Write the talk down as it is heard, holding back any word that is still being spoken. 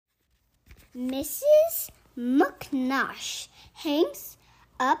Mrs. McNosh hangs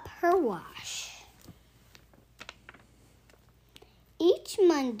up her wash. Each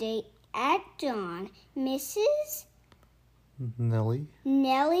Monday at dawn, Mrs.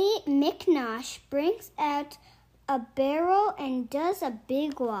 Nellie McNosh brings out a barrel and does a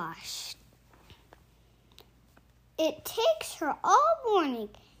big wash. It takes her all morning,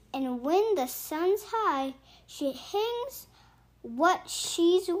 and when the sun's high, she hangs what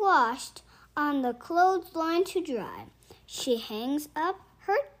she's washed on the clothesline to dry. She hangs up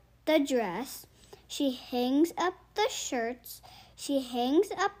the dress. She hangs up the shirts. She hangs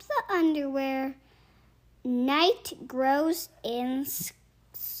up the underwear. Nightgowns and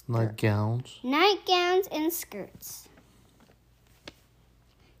skirts.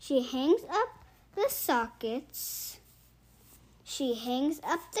 She hangs up the sockets. She hangs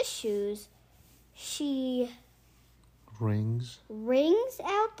up the shoes. She wrings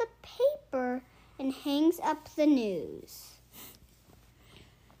out the paper and hangs up the news.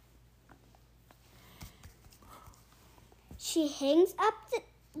 She hangs up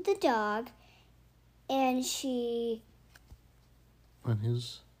the dog and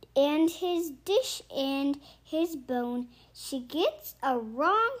his dish and his bone. She gets a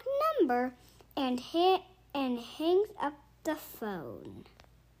wrong number and hangs up the phone.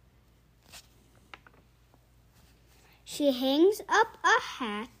 She hangs up a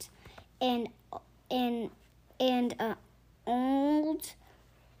hat and an old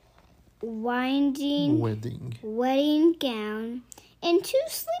wedding gown and 2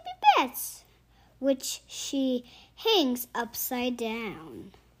 sleepy beds, which she hangs upside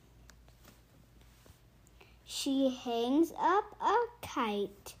down. She hangs up a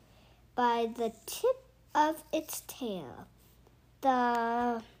kite by the tip of its tail.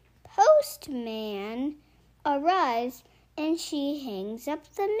 The postman arrives and she hangs up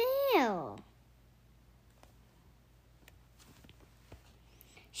the mail.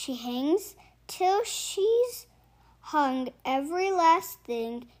 She hangs till she's hung every last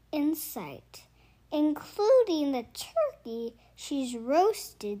thing in sight, including the turkey she's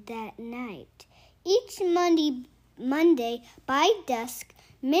roasted that night. Each Monday by dusk,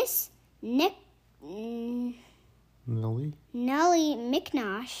 Miss Nellie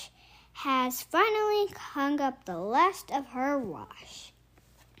McNosh has finally hung up the last of her wash.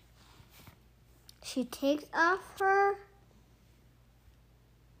 She takes off her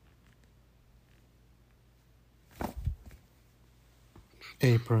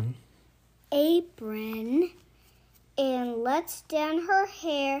apron and lets down her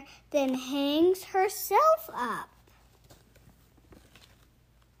hair, then hangs herself up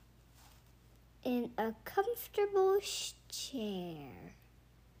in a comfortable chair.